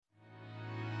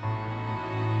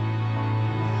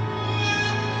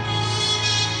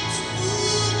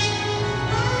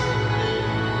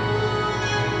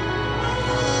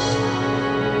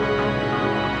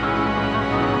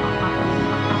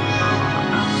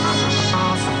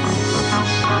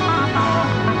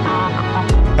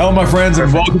Hello, my friends,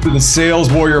 and welcome to the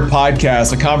Sales Warrior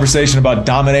Podcast, a conversation about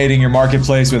dominating your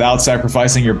marketplace without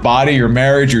sacrificing your body, your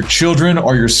marriage, your children,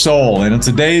 or your soul. And in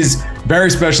today's very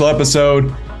special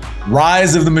episode,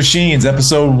 Rise of the Machines,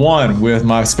 episode 1, with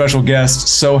my special guest,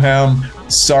 Soham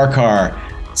Sarkar.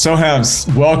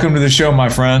 Soham, welcome to the show, my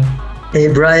friend.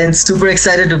 Hey, Brian, super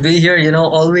excited to be here.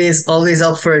 Always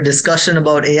up for a discussion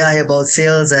about AI, about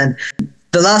sales. And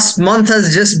the last month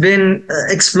has just been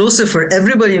explosive for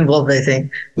everybody involved, I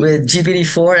think, with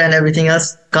GPT-4 and everything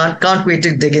else. Can't wait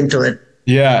to dig into it.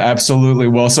 Yeah, absolutely.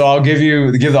 Well, so I'll give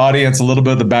the audience a little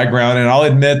bit of the background, and I'll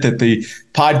admit that the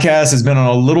podcast has been on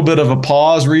a little bit of a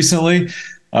pause recently.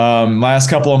 Last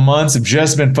couple of months have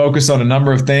just been focused on a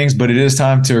number of things, but it is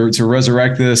time to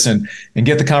resurrect this and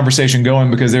get the conversation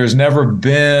going, because there's never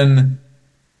been,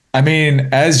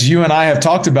 as you and I have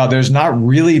talked about, there's not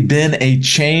really been a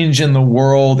change in the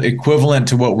world equivalent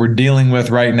to what we're dealing with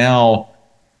right now.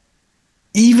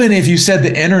 Even if you said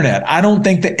the internet, I don't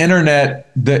think the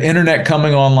internet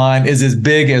coming online is as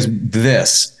big as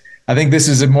this. I think this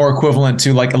is more equivalent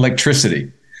to like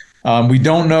electricity. We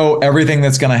don't know everything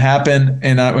that's going to happen,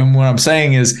 and what I'm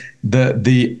saying is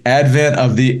the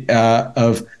advent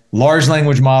of large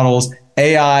language models,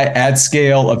 AI at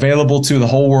scale, available to the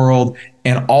whole world,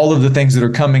 and all of the things that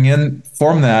are coming in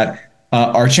from that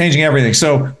are changing everything.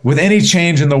 So with any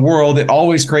change in the world, it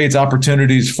always creates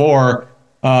opportunities for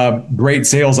great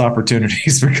sales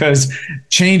opportunities, because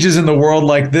changes in the world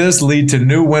like this lead to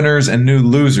new winners and new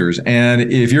losers.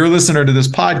 And if you're a listener to this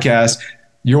podcast,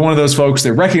 you're one of those folks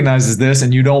that recognizes this,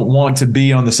 and you don't want to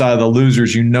be on the side of the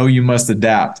losers. You know you must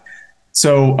adapt.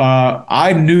 So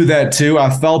I knew that too. I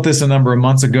felt this a number of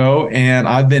months ago, and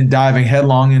I've been diving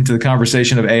headlong into the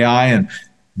conversation of AI and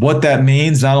what that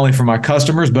means, not only for my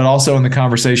customers, but also in the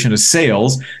conversation of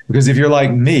sales. Because if you're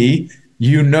like me,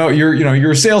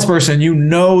 you're a salesperson, you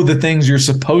know the things you're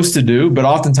supposed to do, but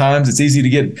oftentimes it's easy to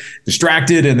get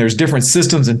distracted, and there's different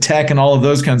systems and tech and all of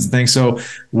those kinds of things. So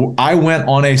I went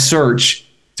on a search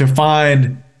to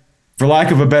find, for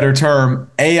lack of a better term,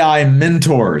 AI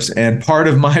mentors. And part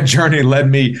of my journey led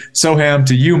me, Soham,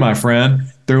 to you, my friend,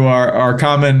 through our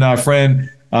common friend,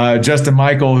 Justin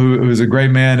Michael, who is a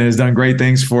great man and has done great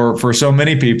things for so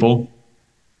many people,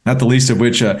 not the least of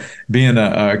which being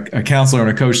a counselor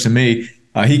and a coach to me.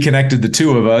 He connected the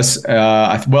two of us.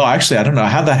 Actually, I don't know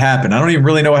how that happened. I don't even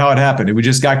really know how it happened. We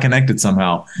just got connected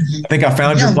somehow. I think I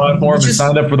found your platform and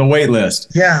signed up for the wait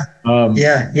list. Yeah.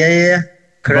 Yeah.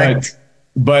 Correct.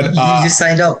 But you just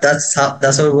signed up. That's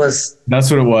what it was. That's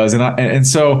what it was. And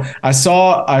so I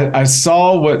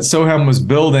saw what Soham was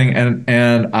building,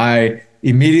 and I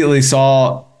immediately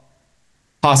saw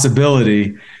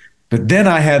possibility. But then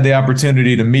I had the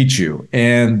opportunity to meet you,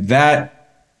 and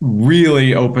that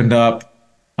really opened up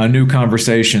a new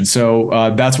conversation.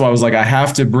 So that's why I was like, I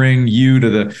have to bring you to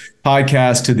the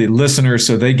podcast, to the listeners,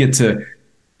 so they get to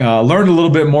learn a little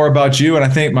bit more about you. And I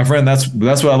think, my friend, that's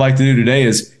what I'd like to do today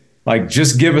is like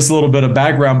just give us a little bit of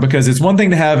background, because it's one thing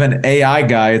to have an AI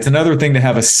guy. It's another thing to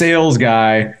have a sales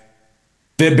guy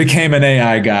that became an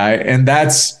AI guy. And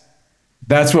that's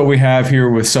what we have here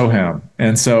with Soham.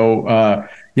 And so,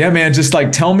 yeah, man, just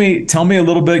like tell me a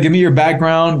little bit, give me your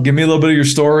background, give me a little bit of your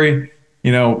story.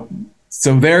 So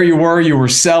there you were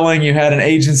selling, you had an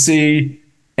agency,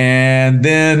 and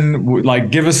then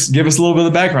like give us a little bit of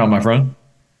the background, my friend.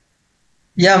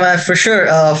 Yeah, man, for sure.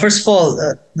 First of all,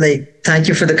 thank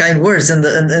you for the kind words in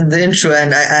the intro.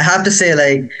 And I have to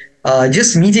say,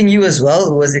 just meeting you as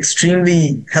well was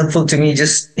extremely helpful to me,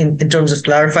 just in terms of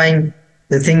clarifying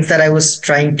the things that I was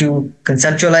trying to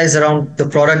conceptualize around the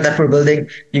product that we're building.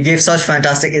 You gave such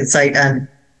fantastic insight, and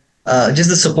just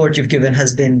the support you've given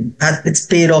it's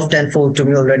paid off tenfold to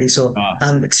me already. So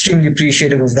I'm extremely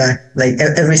appreciative of that, like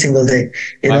every single day.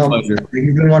 My pleasure.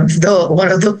 You've been one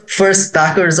of the first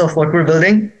backers of what we're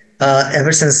building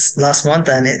ever since last month,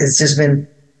 and it's just been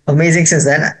amazing since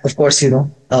then. Of course,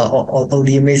 all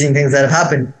the amazing things that have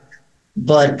happened.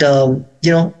 But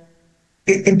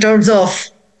in terms of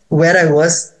where I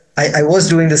was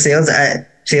doing the sales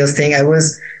thing. I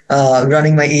was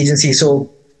running my agency. So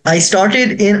I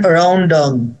started in around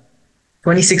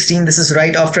 2016. This is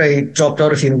right after I dropped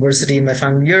out of university in my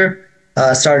final year.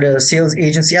 Started a sales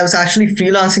agency. I was actually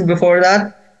freelancing before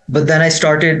that, but then I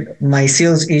started my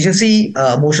sales agency,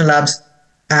 Motion Labs,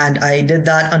 and I did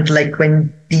that until like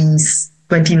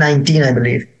 2019, I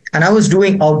believe. And I was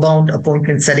doing outbound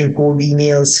appointment setting, cold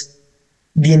emails,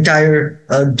 the entire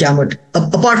gamut.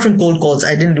 Apart from cold calls,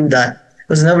 I didn't do that. It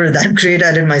was never that great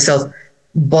at it myself.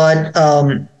 But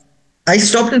I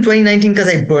stopped in 2019 because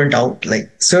I burnt out. Like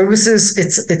services,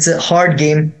 it's a hard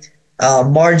game.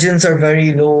 Margins are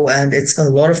very low, and it's a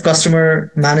lot of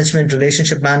customer management,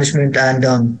 relationship management,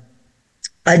 and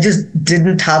I just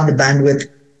didn't have the bandwidth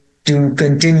to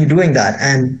continue doing that.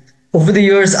 And over the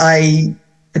years,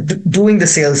 doing the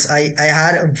sales, I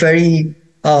had a very,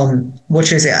 what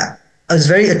should I say? I was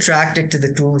very attracted to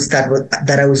the tools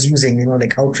that I was using,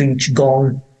 like Outreach,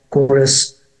 Gong,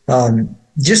 Chorus,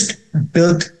 just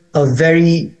built a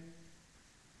very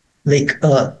like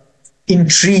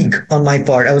intrigue on my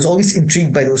part. I was always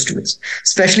intrigued by those tools,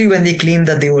 especially when they claimed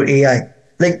that they were AI.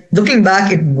 Like looking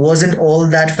back, it wasn't all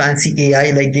that fancy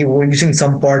AI. Like they were using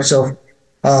some parts of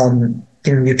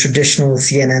your traditional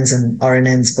CNNs and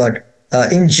RNNs, but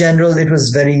in general, it was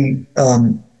very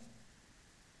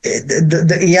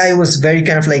the AI was very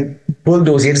kind of like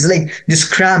bulldozy. It's like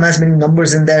just cram as many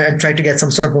numbers in there and try to get some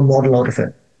sort of a model out of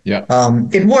it. Yeah.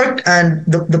 It worked, and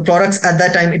the products at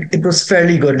that time it was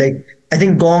fairly good. Like I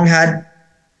think Gong had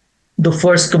the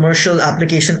first commercial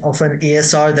application of an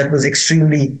ASR that was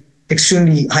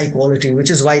extremely high quality, which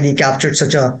is why they captured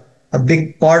such a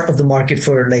big part of the market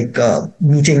for like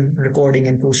meeting recording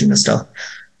and coaching and stuff.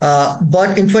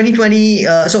 But in 2020,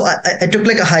 so I took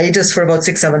like a hiatus for about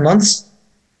 6-7 months.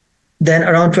 Then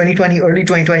around 2020, early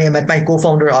 2020, I met my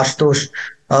co-founder Ashutosh,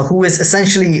 who is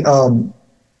essentially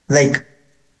like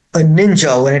a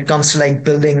ninja when it comes to like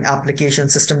building application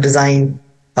system design,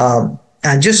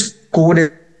 and just code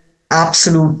is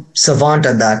absolute savant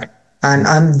at that. And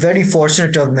I'm very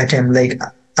fortunate to have met him. Like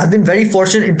I've been very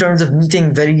fortunate in terms of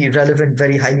meeting very relevant,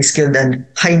 very highly skilled and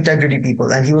high integrity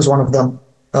people. And he was one of them,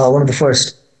 one of the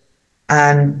first.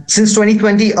 And since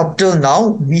 2020 up till now,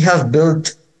 we have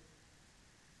built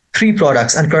 3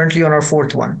 products and currently on our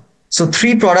 4th one. So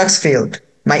 3 products failed.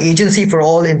 My agency, for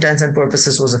all intents and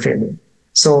purposes, was a failure.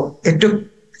 So it took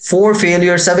 4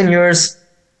 failures, 7 years,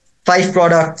 5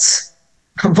 products,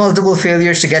 multiple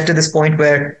failures to get to this point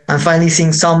where I'm finally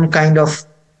seeing some kind of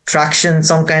traction,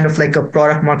 some kind of like a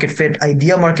product market fit,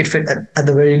 idea market fit at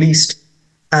the very least.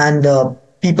 And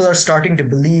people are starting to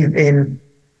believe in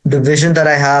the vision that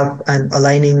I have and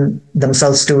aligning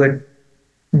themselves to it,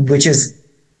 which is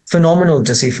phenomenal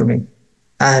to see for me.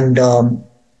 And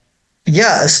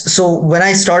so when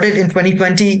I started in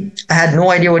 2020, I had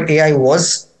no idea what AI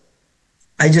was.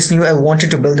 I just knew I wanted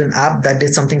to build an app that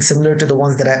did something similar to the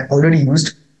ones that I already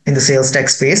used in the sales tech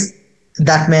space.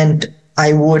 That meant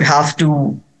I would have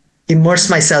to immerse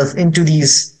myself into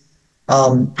these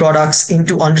products,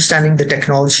 into understanding the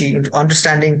technology, into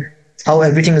understanding how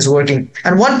everything is working.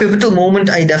 And one pivotal moment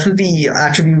I definitely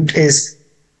attribute is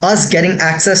us getting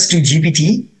access to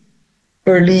GPT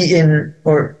early in,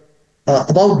 or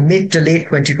about mid to late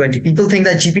 2020. People think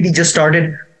that GPT just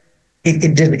started.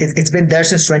 It did. It's been there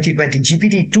since 2020.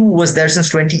 GPT-2 was there since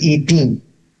 2018.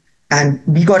 And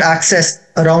we got access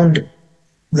around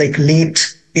like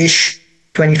late-ish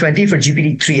 2020 for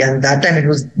GPT-3. And that time it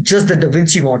was just the Da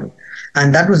Vinci model.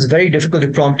 And that was very difficult to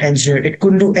prompt engineer. It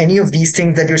couldn't do any of these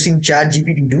things that you're seeing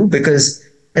ChatGPT do, because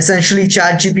essentially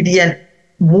ChatGPT and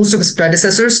most of its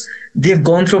predecessors, they've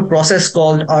gone through a process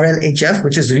called RLHF,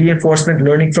 which is reinforcement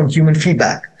learning from human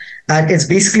feedback. And it's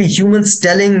basically humans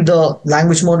telling the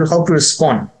language model how to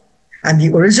respond. And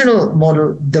the original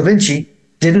model, Da Vinci,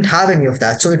 didn't have any of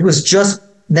that. So it was just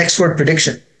next word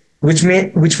prediction, which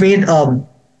made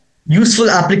useful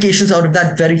applications out of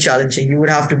that very challenging. You would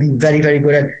have to be very, very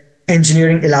good at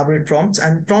engineering elaborate prompts.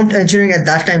 And prompt engineering at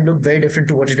that time looked very different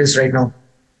to what it is right now.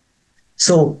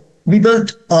 So we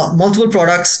built multiple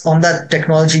products on that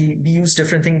technology. We used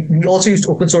different things. We also used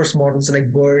open source models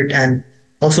like BERT, and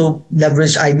also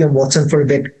leveraged IBM Watson for a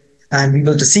bit. And we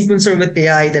built a sequencer with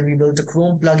AI. Then we built a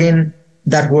Chrome plugin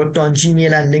that worked on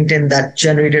Gmail and LinkedIn that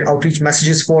generated outreach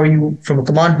messages for you from a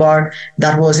command bar.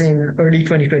 That was in early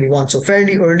 2021. So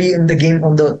fairly early in the game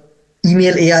on the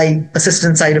email AI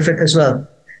assistant side of it as well.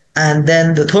 And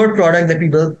then the 3rd product that we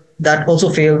built that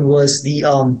also failed was we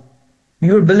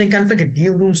were building kind of like a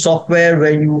deal room software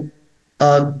where you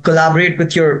collaborate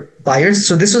with your buyers.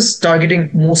 So this was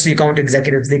targeting mostly account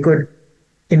executives. They could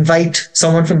invite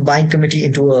someone from the buying committee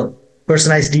into a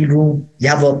personalized deal room. You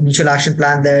have a mutual action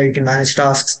plan there. You can manage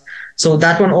tasks. So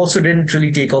that one also didn't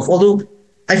really take off. Although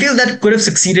I feel that could have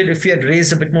succeeded if we had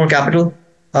raised a bit more capital.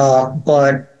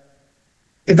 But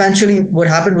eventually what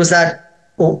happened was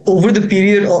that over the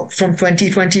period from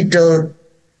 2020 till,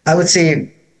 I would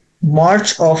say,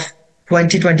 March of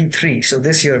 2023, so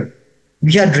this year,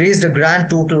 we had raised a grand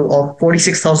total of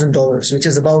 $46,000, which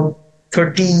is about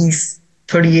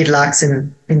 38 lakhs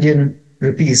in Indian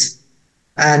rupees.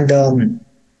 And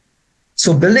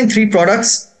so building 3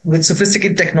 products with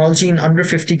sophisticated technology in under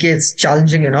 50K is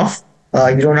challenging enough.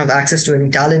 You don't have access to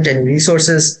any talent, any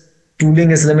resources.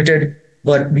 Tooling is limited.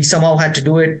 but we somehow had to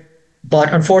do it.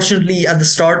 But unfortunately, at the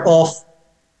start of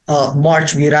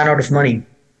March, we ran out of money,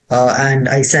 and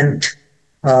I sent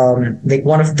like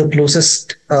one of the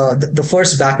closest, the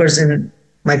first backers in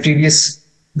my previous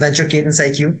venture, Cadence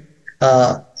IQ.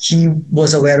 He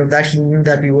was aware of that. He knew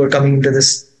that we were coming into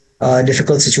this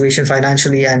difficult situation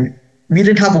financially, and we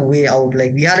didn't have a way out.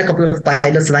 Like we had a couple of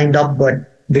pilots lined up, but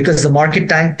because the market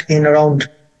tanked in around,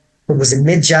 what was it,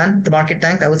 mid Jan? The market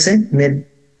tanked, I would say, mid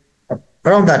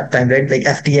around that time, right? Like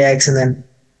FTX, and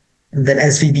then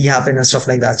SVB happened and stuff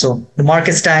like that. So the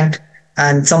markets tanked,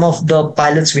 and some of the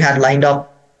pilots we had lined up,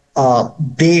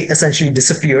 they essentially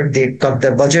disappeared. They cut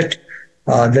their budget.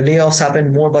 The layoffs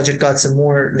happened, more budget cuts, and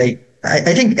more like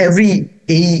I think every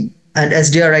AE and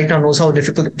SDR right now knows how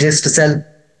difficult it is to sell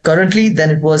currently than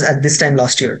it was at this time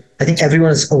last year. I think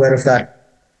everyone is aware of that.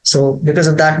 So because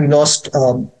of that, we lost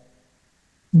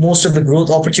most of the growth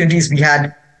opportunities we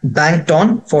had banked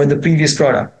on for the previous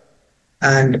product.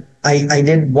 And I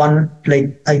did one,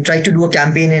 like I tried to do a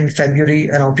campaign in February,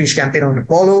 an outreach campaign on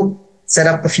Apollo, set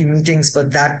up a few meetings,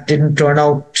 but that didn't turn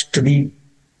out to be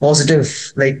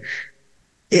positive. Like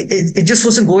it just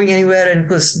wasn't going anywhere, and it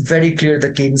was very clear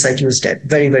that Cadence IQ was dead.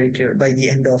 Very, very clear by the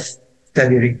end of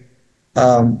February.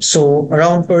 So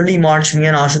around early March, me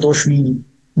and Ashutosh, we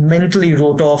mentally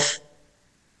wrote off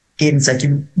Cadence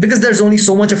IQ because there's only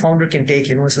so much a founder can take.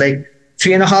 It's like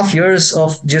 3.5 years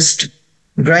of just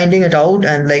grinding it out.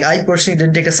 And like I personally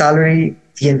didn't take a salary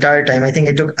the entire time. I think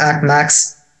I took at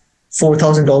max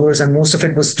 $4,000, and most of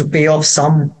it was to pay off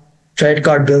some credit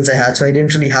card bills I had. So I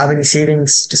didn't really have any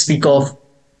savings to speak of.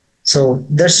 So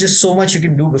there's just so much you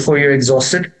can do before you're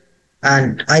exhausted.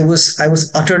 And I was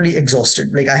utterly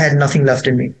exhausted. Like I had nothing left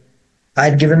in me. I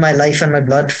had given my life and my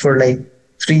blood for like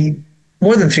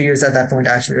more than 3 years at that point,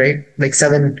 actually, right? Like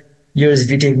 7 years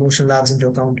if you take Motion Labs into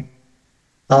account.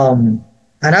 And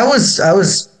I was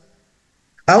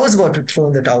about to throw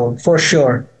in the towel for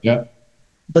sure. Yeah.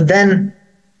 But then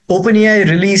OpenAI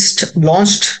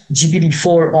launched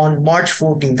GPT-4 on March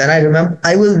 14th. And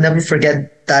I will never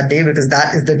forget that day because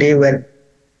that is the day when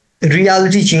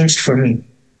reality changed for me.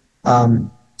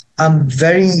 I'm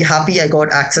very happy I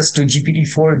got access to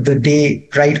GPT-4 the day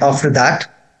right after that.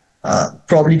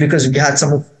 Probably because we had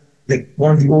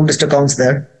one of the oldest accounts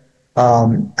there.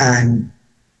 And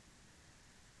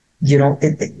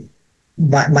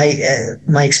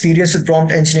my experience with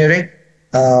prompt engineering,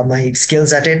 my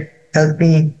skills at it helped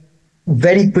me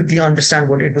very quickly understand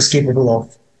what it was capable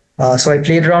of. So I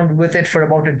played around with it for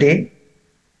about a day,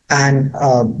 and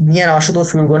me and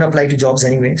Ashutosh, we were going to apply to jobs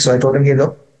anyway. So I told him, hey,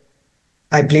 look,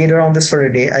 I played around this for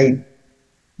a day.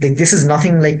 This is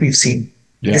nothing like we've seen.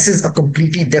 Yeah. This is a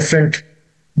completely different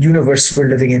universe we're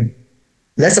living in.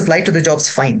 Let's apply to the jobs.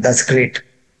 Fine. That's great.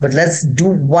 But let's do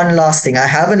one last thing. I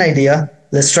have an idea.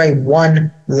 Let's try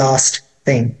one last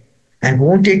thing. And it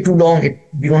won't take too long.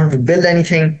 We don't have to build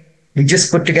anything. We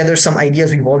just put together some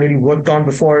ideas we've already worked on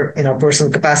before in our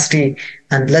personal capacity.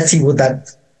 And let's see what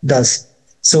that does.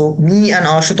 So me and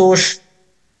Ashutosh,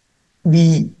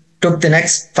 we took the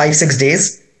next 5-6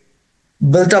 days,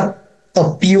 built up a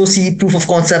POC, proof of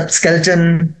concept,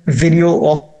 skeleton video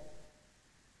of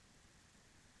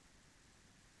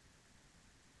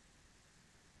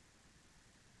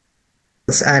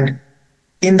and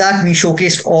in that we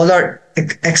showcased all our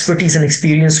expertise and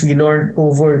experience we learned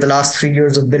over the last 3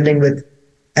 years of building with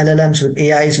LLMs, with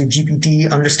AIs, with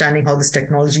GPT, understanding how this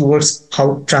technology works,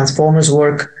 how transformers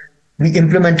work. We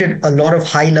implemented a lot of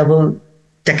high-level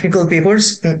technical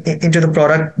papers into the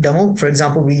product demo. For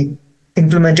example, we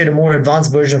implemented a more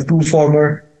advanced version of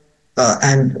Toolformer,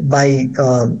 and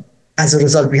as a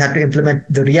result, we had to implement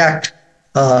the React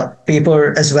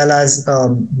paper, as well as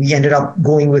we ended up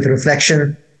going with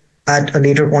reflection at a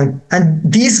later point. And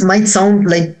these might sound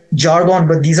like jargon,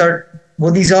 but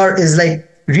what these are is like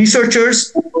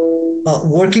researchers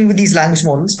working with these language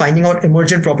models, finding out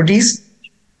emergent properties,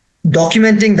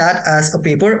 documenting that as a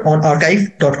paper on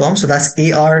archive.com. So that's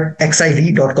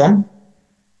arxiv.com,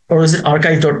 or is it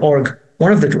archive.org?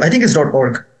 One of the two. I think it's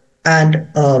 .org. And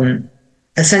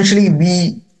essentially,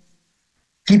 we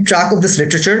keep track of this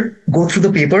literature, go through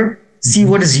the paper, see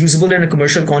what is usable in a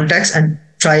commercial context, and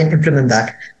try and implement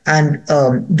that. And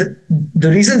the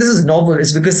reason this is novel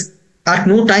is because at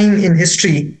no time in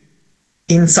history,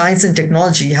 in science and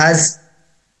technology, has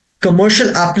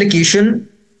commercial application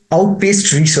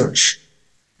outpaced research.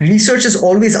 Research has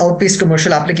always outpaced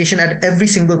commercial application at every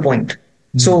single point.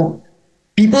 So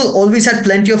people always had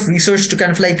plenty of research to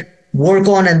kind of like work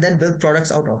on and then build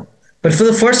products out of. But for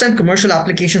the first time, commercial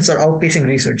applications are outpacing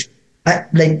research.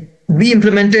 We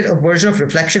implemented a version of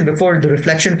reflection before the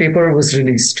reflection paper was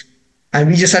released. and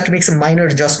we just had to make some minor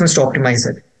adjustments to optimize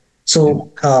it.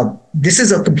 So this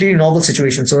is a completely novel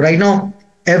situation. So right now,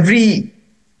 every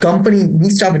company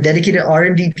needs to have a dedicated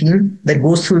R&D team that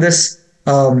goes through this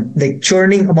like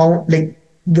churning amount, like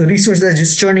the resources that are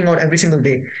just churning out every single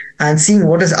day and seeing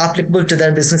what is applicable to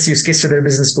their business use case, to their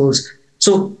business goals.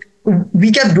 So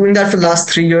we kept doing that for the last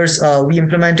 3 years. We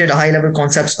implemented high level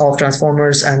concepts of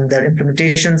transformers and their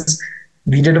implementations.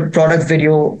 We did a product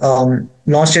video,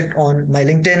 launched it on my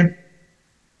LinkedIn,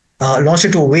 launched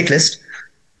it to a waitlist,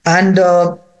 and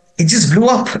it just blew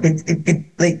up. It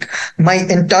like my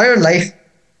entire life,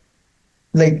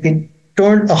 like it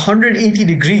turned 180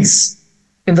 degrees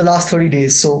in the last 30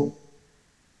 days. So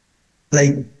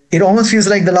like it almost feels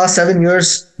like the last 7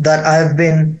 years that I've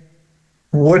been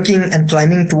working and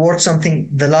climbing towards something.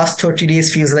 The last 30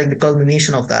 days feels like the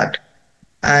culmination of that.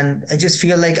 And I just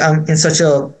feel like I'm in such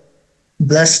a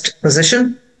blessed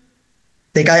position.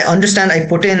 Like I understand I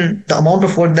put in the amount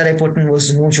of work that I put in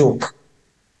was no joke.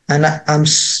 And I'm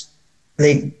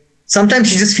like,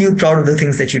 sometimes you just feel proud of the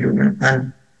things that you do, you know?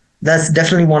 And that's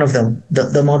definitely one of them,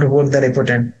 the amount of work that I put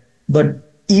in. But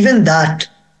even that,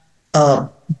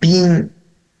 being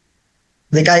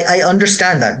like, I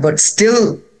understand that, but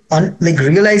still like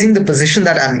realizing the position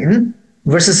that I'm in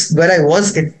versus where I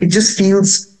was, it just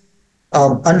feels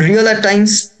unreal at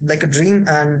times, like a dream.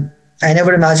 And I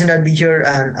never imagined I'd be here,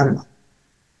 and I'm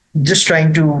just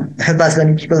trying to help as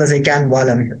many people as I can while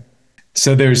I'm here.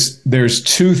 So there's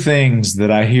two things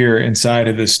that I hear inside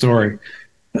of this story.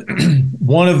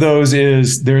 One of those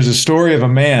is there's a story of a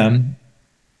man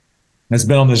that's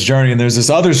been on this journey, and there's this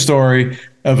other story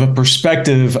of a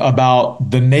perspective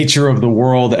about the nature of the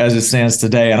world as it stands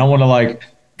today. And I want to like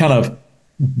kind of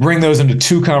bring those into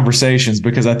two conversations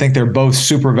because I think they're both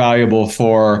super valuable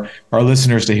for our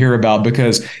listeners to hear about,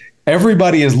 because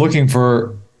everybody is looking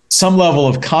for some level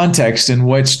of context in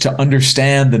which to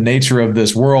understand the nature of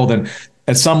this world. And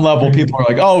at some level, people are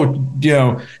like, oh, you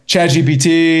know,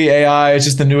 ChatGPT, AI, it's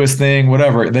just the newest thing,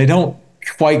 whatever. They don't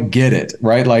quite get it,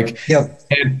 right? Like, Yep.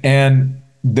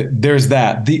 There's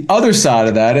that. The other side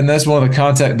of that, and that's one of the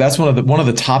content, that's one of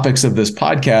the topics of this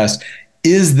podcast,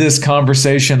 is this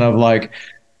conversation of like,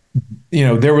 you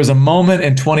know, there was a moment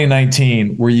in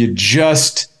 2019 where you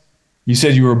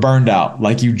said you were burned out,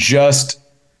 like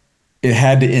it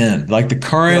had to end. Like the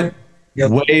current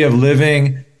way of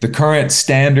living, the current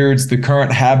standards, the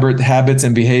current habits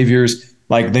and behaviors,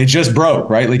 like they just broke,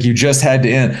 right? Like you just had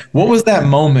to end. What was that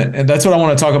moment? And that's what I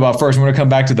want to talk about first. We're going to come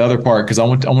back to the other part because I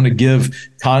want to give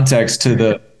context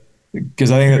to because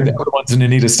I think that the other one's going to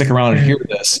need to stick around and hear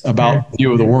this about the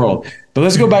view of the world. But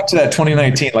let's go back to that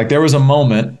 2019. Like there was a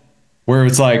moment where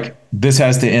it's like, this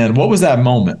has to end. What was that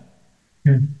moment?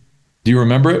 Do you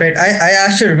remember it? Right. I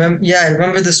actually remember. Yeah, I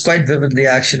remember this quite vividly,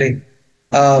 actually.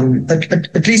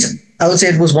 At least I would say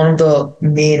it was one of the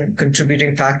main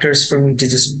contributing factors for me to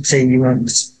just say, you know,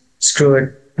 screw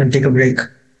it and take a break.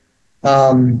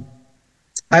 I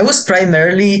was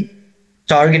primarily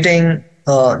targeting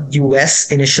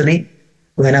US initially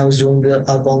when I was doing the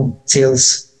outbound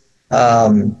sales.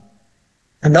 And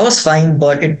that was fine,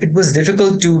 but it was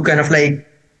difficult to kind of like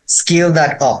scale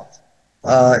that up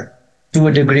to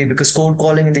a degree because cold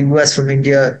calling in the US from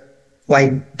India,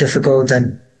 quite difficult.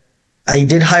 And I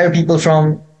did hire people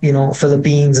from, you know,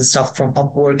 Philippines and stuff from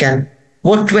Upwork and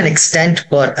worked to an extent,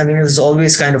 but I mean, it was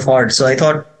always kind of hard. So I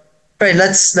thought, right,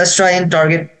 let's try and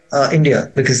target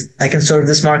India because I can serve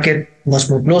this market much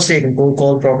more closely. I can cold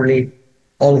call properly,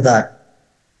 all of that.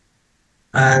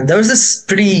 And there was this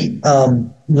pretty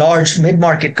large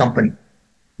mid-market company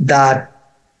that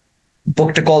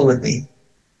booked a call with me.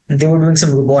 And they were doing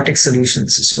some robotic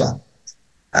solutions as well.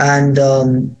 And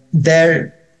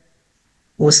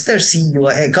was their CEO?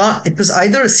 It was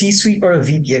either a C-suite or a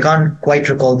VP. I can't quite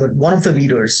recall, but one of the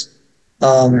leaders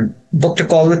booked a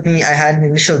call with me. I had an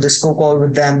initial disco call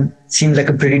with them. Seemed like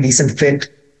a pretty decent fit.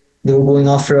 They were going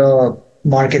after a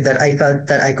market that I felt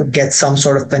that I could get some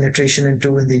sort of penetration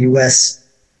into in the US.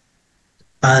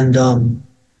 And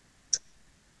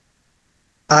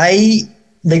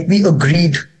we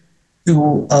agreed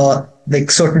to like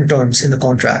certain terms in the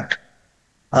contract.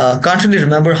 Can't really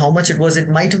remember how much it was. It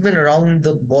might have been around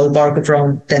the ballpark of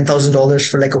around $10,000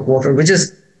 for like a quarter, which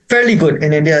is fairly good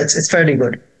in India. It's fairly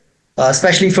good,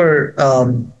 especially for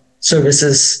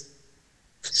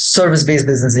service-based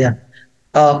business. Yeah,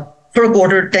 for a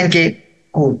quarter, 10K,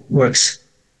 cool, works.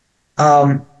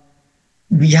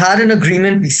 We had an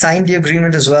agreement. We signed the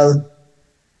agreement as well.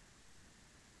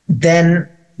 Then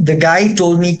the guy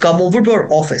told me, come over to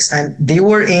our office, and they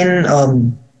were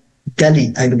in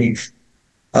Delhi, I believe.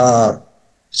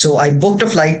 So I booked a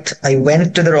flight. I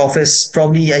went to their office.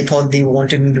 Probably I thought they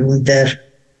wanted me to meet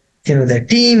their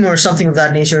team or something of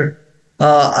that nature.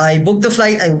 I booked the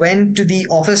flight. I went to the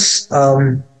office,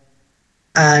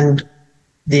 and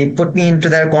they put me into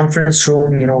their conference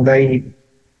room. Very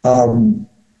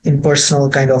impersonal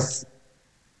kind of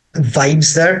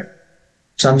vibes there.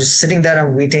 So I'm just sitting there.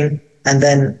 I'm waiting, and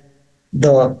then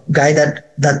the guy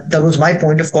that was my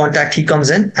point of contact, he comes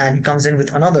in, and he comes in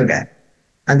with another guy.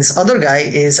 And this other guy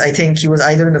is, I think he was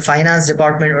either in the finance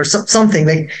department or something.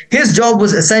 Like, his job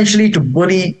was essentially to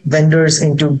bully vendors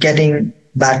into getting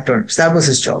bad terms. That was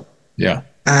his job. Yeah.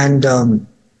 And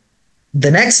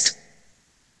the next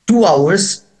 2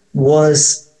 hours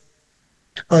was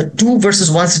a 2 versus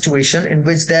 1 situation in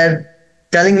which they're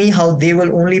telling me how they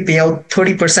will only pay out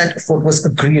 30% of what was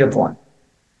agreed upon.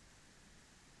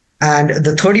 And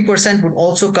the 30% would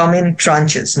also come in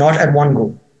tranches, not at one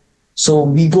go. So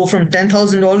we go from $10,000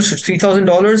 to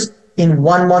 $3,000 in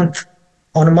 1 month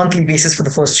on a monthly basis for the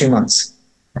first 3 months.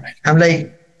 Right. I'm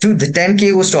like, dude, the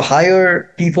 10K was to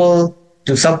hire people,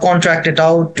 to subcontract it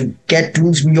out, to get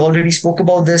tools. We already spoke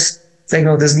about this. It's like,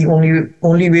 no, this is the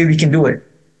only way we can do it.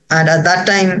 And at that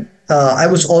time, I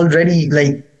was already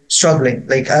like struggling.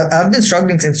 Like, I've been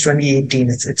struggling since 2018.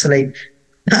 It's like,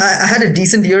 I had a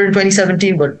decent year in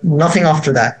 2017, but nothing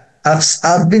after that.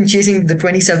 I've been chasing the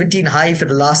 2017 high for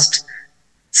the last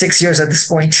 6 years at this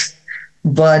point.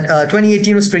 But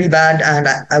 2018 was pretty bad, and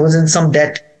I was in some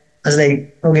debt. I was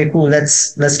like, okay, cool,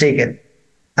 let's take it.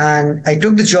 And I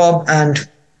took the job, and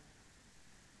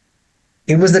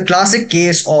it was the classic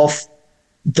case of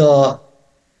the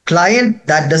client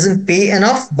that doesn't pay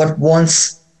enough but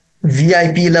wants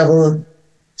VIP level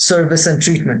service and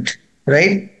treatment,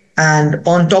 right? And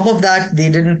on top of that,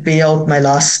 they didn't pay out my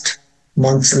last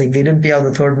months. Like, they didn't pay out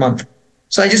the third month.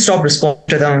 So I just stopped responding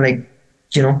to them. I'm like,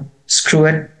 screw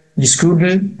it. You screwed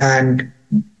me. And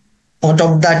on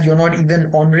top of that, you're not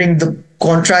even honoring the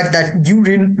contract that you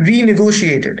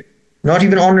renegotiated. Not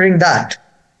even honoring that.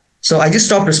 So I just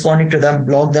stopped responding to them,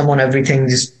 blocked them on everything,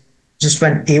 just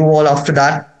went AWOL after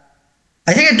that.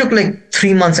 I think it took like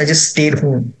 3 months. I just stayed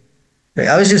home. Like,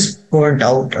 I was just burnt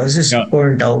out.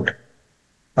 Burnt out.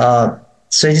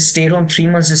 So I just stayed home 3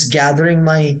 months, just gathering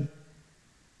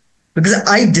because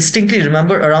I distinctly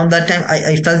remember around that time,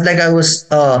 I felt like I was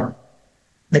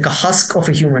like a husk of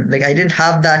a human. Like, I didn't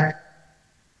have that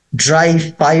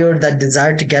drive, fire, that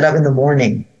desire to get up in the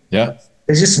morning. Yeah.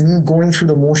 It's just me going through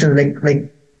the motions,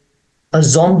 like a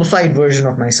zombified version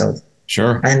of myself.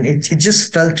 Sure. And it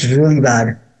just felt really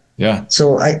bad. Yeah.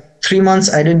 So 3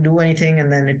 months, I didn't do anything.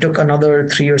 And then it took another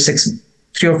 3 or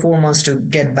 4 months to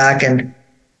get back and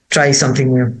try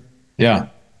something new. Yeah.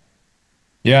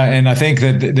 Yeah. And I think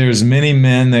that there's many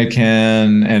men that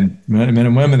can, and men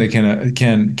and women that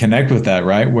can connect with that,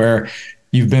 right? Where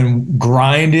you've been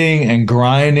grinding and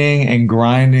grinding and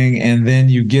grinding, and then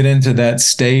you get into that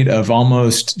state of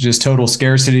almost just total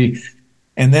scarcity.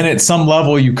 And then at some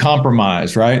level you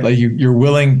compromise, right? Like you're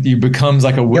willing, you becomes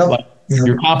like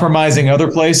you're compromising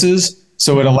other places.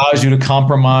 So it allows you to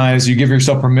compromise. You give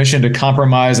yourself permission to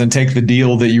compromise and take the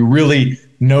deal that you really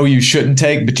know you shouldn't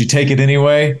take, but you take it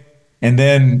anyway. And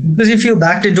then because you feel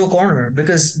backed into a corner,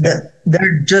 because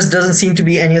there just doesn't seem to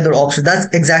be any other option. That's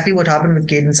exactly what happened with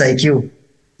Cadence IQ.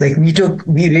 Like,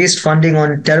 we raised funding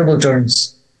on terrible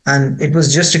terms, and it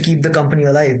was just to keep the company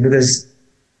alive, because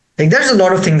like there's a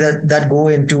lot of things that go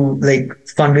into like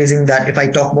fundraising that if I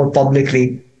talk about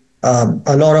publicly,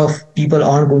 a lot of people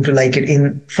aren't going to like it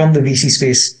from the VC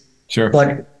space. Sure.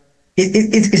 But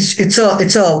it's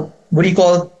a what do you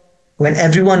call when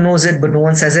everyone knows it but no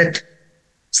one says it?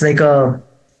 It's like the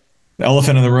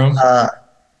elephant in the room.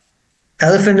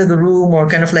 Elephant in the room, or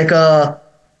kind of like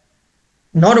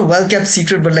not a well-kept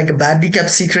secret, but like a badly kept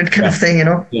secret kind of thing,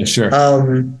 Yeah, sure.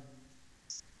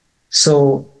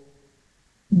 So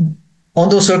on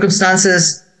those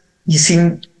circumstances, it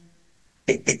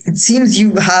seems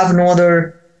you have no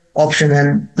other option.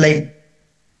 And like,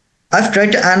 I've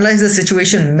tried to analyze the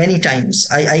situation many times.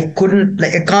 I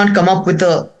can't come up with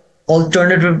the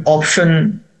alternative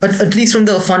option, but at least from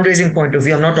the fundraising point of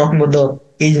view, I'm not talking about the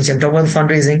agency, I'm talking about the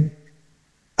fundraising.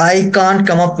 I can't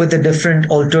come up with a different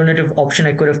alternative option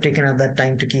I could have taken at that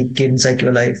time to keep Cadence IQ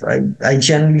alive. I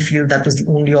genuinely feel that was the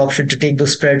only option, to take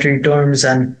those predatory terms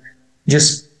and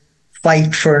just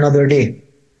fight for another day.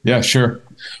 Yeah, sure.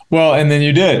 Well, and then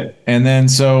you did. And then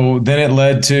it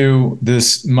led to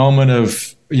this moment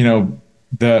of,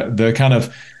 the kind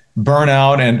of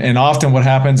burnout. And often what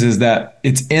happens is that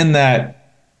it's in that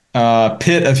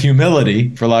pit of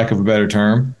humility, for lack of a better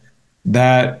term,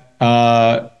 that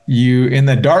you in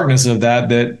the darkness of that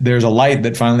there's a light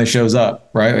that finally shows up,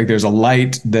 right? Like there's a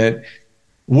light that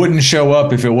wouldn't show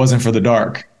up if it wasn't for the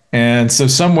dark. And so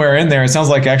somewhere in there, it sounds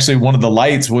like actually one of the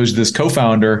lights was this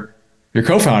your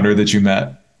co-founder that you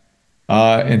met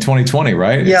in 2020,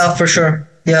 right? Yeah, for sure.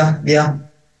 Yeah, yeah.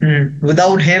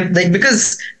 Without him, like,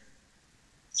 because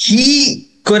he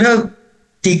could have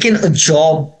taken a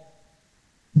job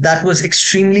that was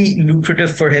extremely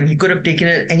lucrative for him. He could have taken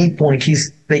it at any point.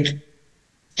 He's the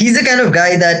kind of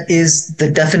guy that is the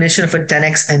definition of a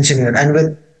 10x engineer. And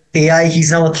with AI,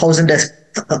 he's now a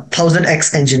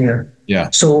 1000x engineer. Yeah.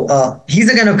 So he's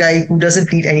the kind of guy who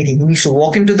doesn't need anything. He needs to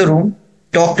walk into the room,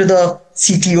 talk to the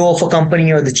CTO of a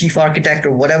company or the chief architect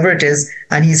or whatever it is,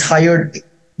 and he's hired.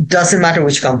 Doesn't matter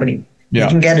which company. Yeah.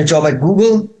 He can get a job at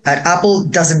Google, at Apple,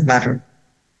 doesn't matter.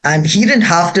 And he didn't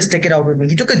have to stick it out with me.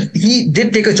 He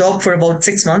did take a job for about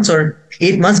 6 months or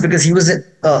 8 months because he was in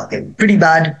a pretty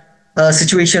bad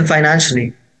situation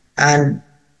financially. And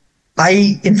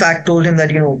I, in fact, told him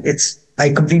that,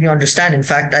 I completely understand. In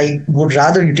fact, I would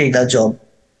rather you take that job.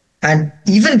 And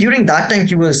even during that time,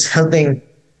 he was helping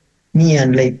me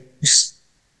and just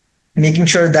making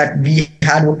sure that we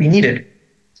had what we needed.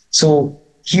 So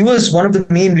he was one of the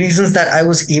main reasons that I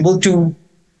was able to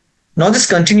not just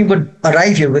continue, but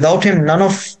arrive here. Without him, none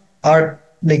of our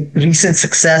recent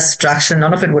success, traction,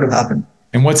 none of it would have happened.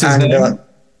 And what's his name?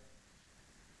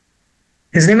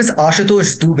 His name is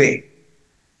Ashutosh Dubey.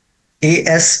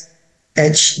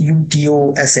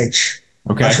 Ashutosh.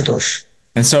 Okay. Ashutosh.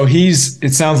 And so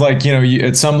it sounds like,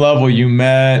 at some level you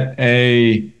met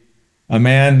a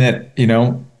man that,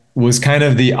 was kind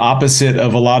of the opposite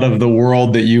of a lot of the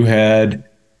world that you had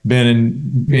been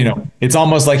in. It's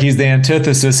almost like he's the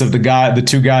antithesis of the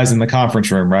two guys in the conference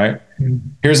room, right? Mm-hmm.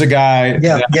 Here's a guy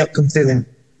completely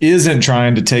isn't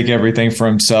trying to take everything for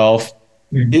himself,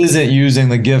 isn't using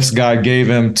the gifts God gave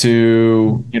him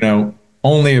to,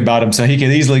 only about himself. He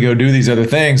could easily go do these other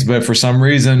things, but for some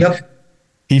reason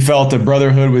he felt a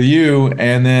brotherhood with you,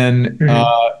 and then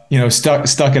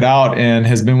stuck it out and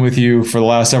has been with you for the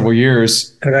last several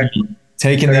years. Correct.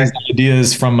 Taking these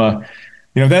ideas from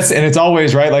and it's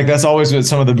always right. Like that's always what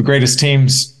some of the greatest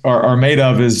teams are made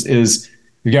of is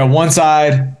you got one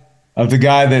side of the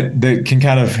guy that can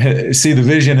kind of see the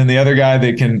vision, and the other guy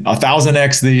that can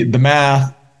 1000x the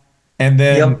math, and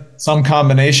then some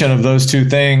combination of those two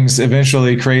things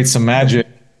eventually creates some magic.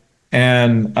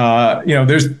 And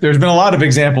there's been a lot of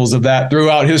examples of that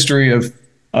throughout history of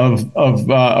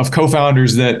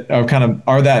co-founders that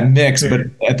are that mix. But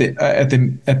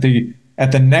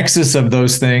at the nexus of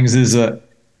those things is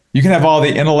you can have all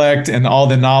the intellect and all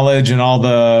the knowledge and all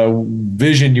the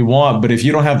vision you want, but if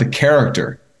you don't have the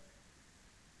character,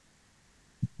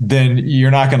 then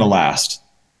you're not going to last.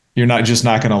 You're not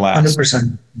going to last.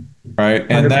 100%. Right.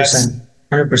 And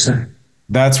 100%.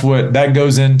 That's what that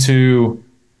goes into.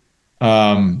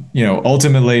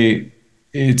 Ultimately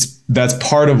that's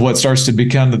part of what starts to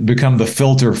become the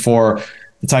filter for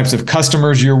the types of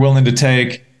customers you're willing to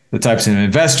take, the types of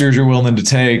investors you're willing to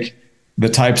take, the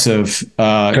types of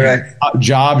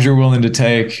jobs you're willing to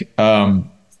take. But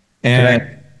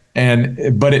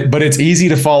it's easy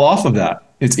to fall off of that.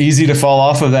 It's easy to fall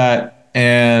off of that.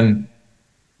 And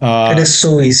it is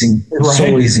so easy. Right?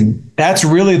 So easy. That's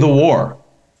really the war.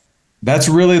 That's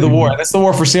really the war. And that's the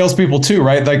war for salespeople too,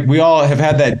 right? Like we all have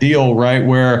had that deal, right?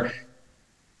 Where,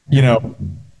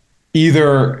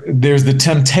 either there's the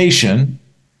temptation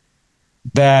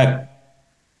that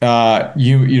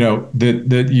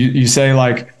you say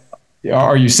like,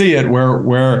 or you see it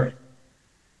where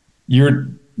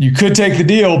you could take the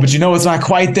deal, but it's not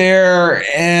quite there,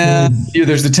 and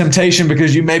there's the temptation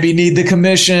because you maybe need the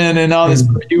commission and all this.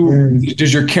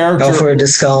 Does your character go for a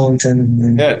discount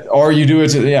or you do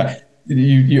it?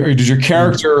 Or does your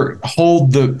character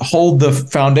hold the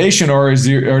foundation, or does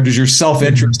your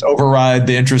self-interest override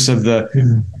the interest of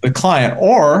the client?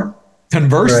 Or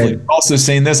conversely, I've also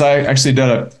seen this. I actually did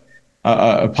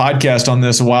a podcast on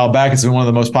this a while back. It's been one of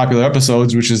the most popular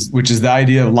episodes, which is the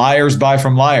idea of liars buy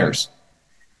from liars.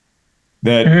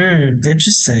 That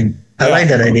interesting. I like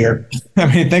that idea. I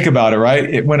mean, think about it,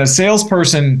 right? When a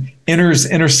salesperson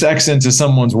intersects into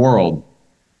someone's world,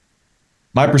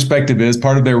 my perspective is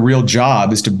part of their real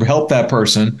job is to help that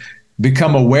person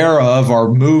become aware of or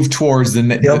move towards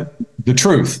the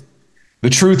truth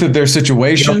of their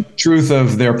situation, truth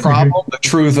of their problem, the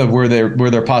truth of where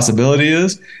their possibility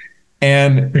is.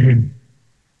 And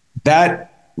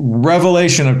that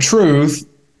revelation of truth,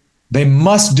 they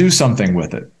must do something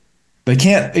with it. They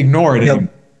can't ignore it anymore.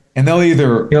 And they'll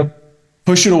either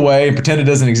push it away and pretend it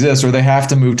doesn't exist, or they have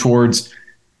to move towards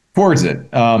towards it,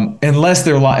 unless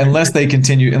they're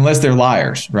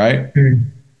liars, right? Mm-hmm.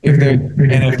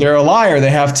 If they're a liar, they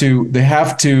have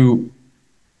to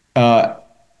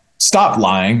stop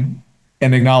lying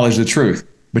and acknowledge the truth.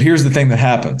 But here's the thing that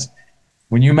happens.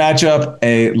 When you match up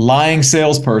a lying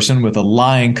salesperson with a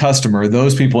lying customer,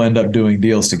 those people end up doing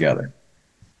deals together.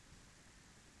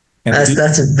 And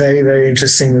that's a very, very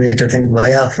interesting way to think about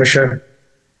it. Yeah, for sure.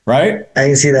 Right? I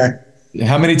can see that.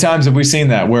 How many times have we seen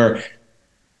that where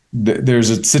there's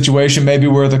a situation maybe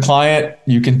where the client,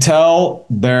 you can tell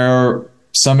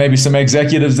maybe some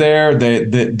executives there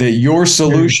that your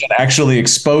solution actually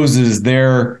exposes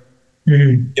their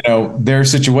their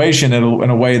situation in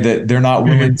a way that they're not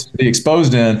willing to be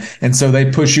exposed in, and so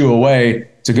they push you away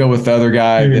to go with the other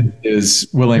guy that is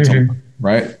willing to,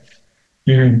 right?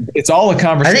 It's all a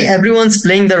conversation. I think everyone's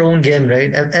playing their own game,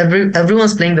 right?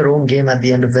 Everyone's playing their own game at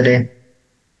the end of the day.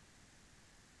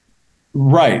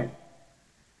 Right.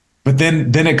 But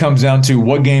then it comes down to,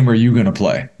 what game are you going to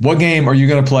play? What game are you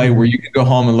going to play where you can go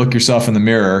home and look yourself in the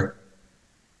mirror?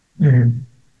 And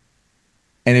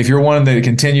if you're one that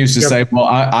continues to say, well,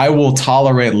 I will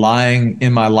tolerate lying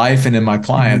in my life and in my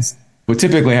clients, what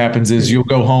typically happens is you'll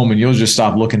go home and you'll just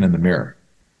stop looking in the mirror.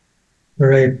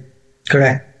 Right.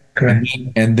 Correct.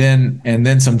 And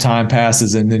then some time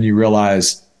passes, and then you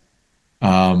realize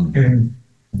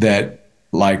that,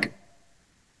 like,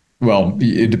 well,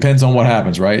 it depends on what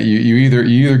happens, right? You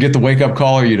either get the wake up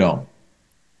call or you don't.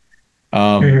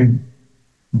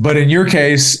 But in your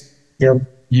case,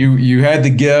 you had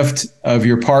the gift of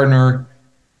your partner.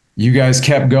 You guys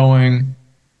kept going,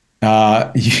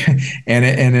 and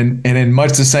in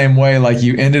much the same way, like,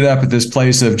 you ended up at this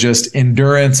place of just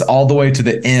endurance all the way to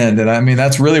the end. And I mean,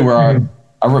 that's really where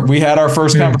we had our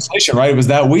first conversation, right? It was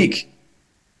that week,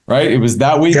 right? It was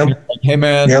that week. Like, hey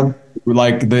man,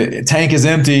 like, the tank is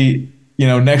empty.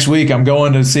 Next week I'm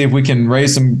going to see if we can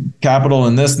raise some capital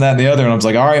and this and that and the other. And I was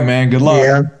like, all right, man, good luck.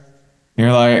 Yeah.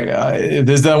 You're like, if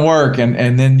this doesn't work.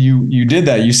 And then you did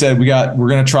that. You said, we're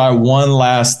going to try one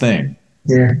last thing.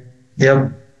 Yeah.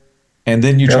 Yep. And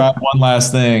then you tried one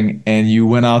last thing, and you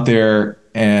went out there,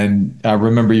 and I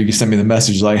remember you sent me the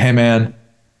message like, hey man,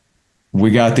 we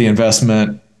got the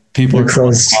investment. People are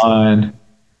close on,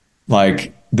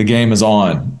 like, the game is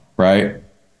on, right?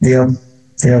 Yeah.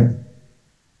 Yeah.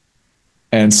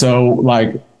 And so,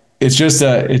 like, it's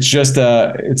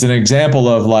an example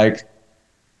of, like,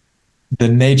 the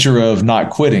nature of not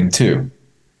quitting too.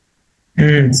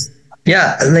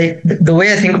 Yeah. Like, the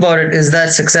way I think about it is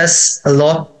that success, a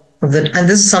lot of that, and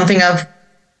this is something I've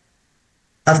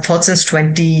thought since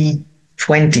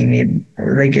 2020, maybe.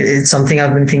 Like, it's something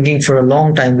I've been thinking for a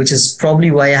long time, which is probably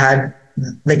why I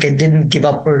didn't give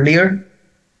up earlier,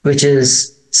 which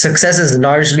is, success is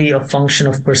largely a function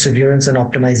of perseverance and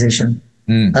optimization.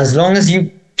 As long as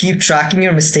you keep tracking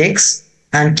your mistakes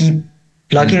and keep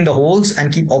plugging the holes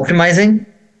and keep optimizing,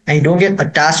 and you don't get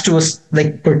attached to a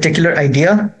particular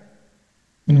idea,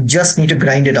 you just need to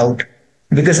grind it out.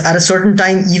 Because at a certain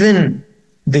time, even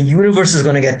the universe is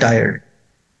going to get tired.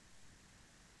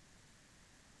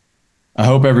 I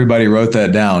hope everybody wrote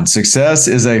that down. Success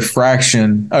is a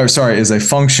function. It's a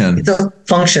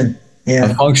function.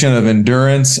 Yeah. A function of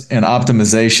endurance and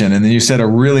optimization. And then you said a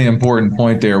really important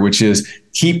point there, which is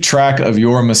keep track of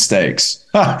your mistakes.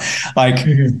 Because,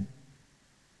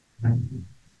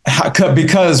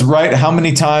 right, how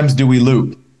many times do we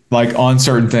loop, like, on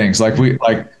certain things? Like,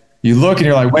 you look and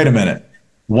you're like, wait a minute,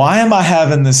 why am I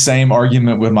having the same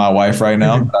argument with my wife right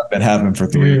now that I've been having for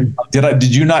 3 years?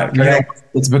 Did you not?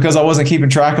 It's because I wasn't keeping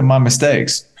track of my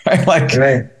mistakes,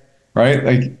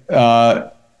 right?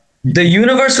 The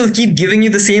universe will keep giving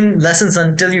you the same lessons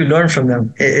until you learn from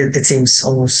them. It seems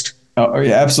almost. Oh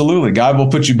yeah, absolutely. God will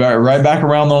put you right back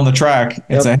around on the track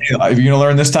and say, "Hey, are you going to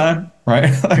learn this time?"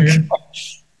 Right?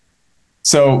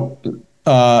 So,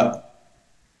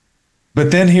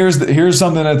 but then here's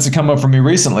something that's come up for me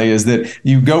recently, is that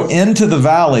you go into the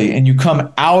valley and you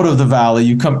come out of the valley,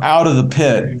 you come out of the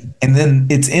pit, and then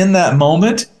it's in that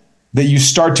moment that you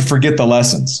start to forget the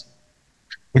lessons.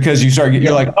 Because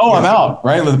you're like, oh, I'm out,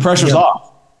 right? The pressure's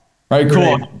off, right?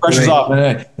 Cool, pressure's off.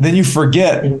 And then you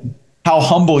forget how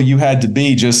humble you had to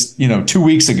be just, 2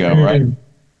 weeks ago, right?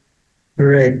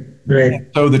 Right.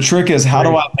 So the trick is, how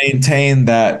do I maintain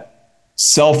that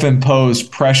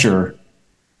self-imposed pressure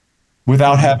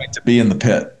without having to be in the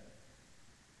pit?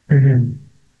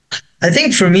 I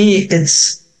think for me,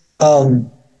 it's the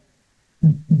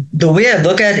way I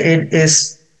look at it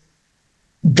is,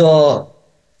 the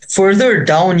further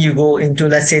down you go into,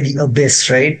 let's say, the abyss,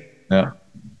 right? Yeah.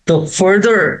 The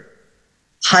further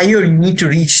higher you need to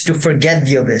reach to forget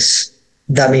the abyss.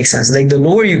 That makes sense. Like, the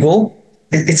lower you go,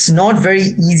 it's not very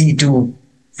easy to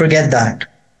forget that.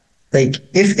 Like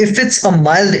if it's a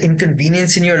mild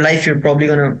inconvenience in your life, you're probably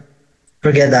gonna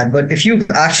forget that. But if you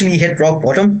actually hit rock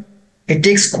bottom, it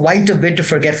takes quite a bit to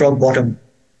forget rock bottom.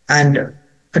 And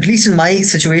at least in my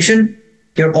situation,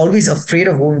 you're always afraid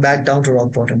of going back down to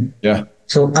rock bottom. Yeah.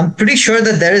 So I'm pretty sure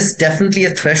that there is definitely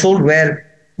a threshold where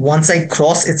once I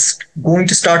cross, it's going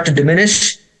to start to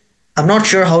diminish. I'm not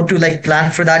sure how to like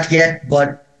plan for that yet,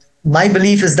 but my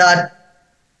belief is that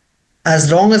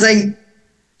as long as I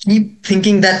keep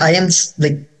thinking that I am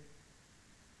like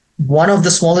one of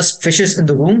the smallest fishes in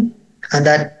the room and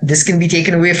that this can be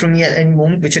taken away from me at any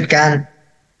moment, which it can,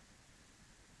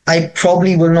 I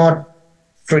probably will not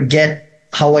forget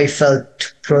how I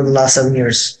felt for the last 7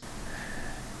 years.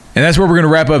 And that's where we're going to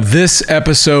wrap up this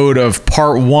episode of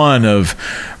part 1 of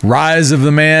Rise of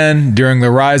the Man During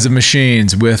the Rise of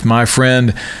Machines with my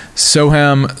friend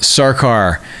Soham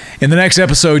Sarkar. In the next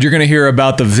episode, you're going to hear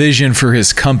about the vision for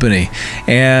his company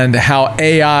and how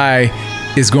AI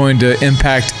is going to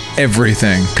impact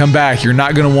everything. Come back. You're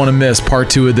not going to want to miss part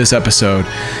 2 of this episode.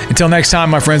 Until next time,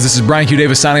 my friends, this is Brian Q.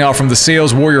 Davis signing off from the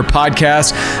Sales Warrior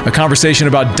Podcast, a conversation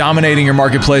about dominating your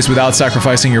marketplace without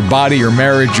sacrificing your body, your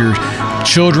marriage, your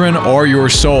children, or your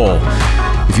soul.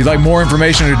 If you'd like more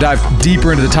information or to dive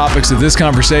deeper into the topics of this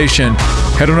conversation,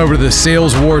 head on over to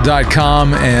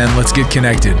thesaleswar.com and let's get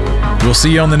connected. We'll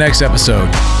see you on the next episode.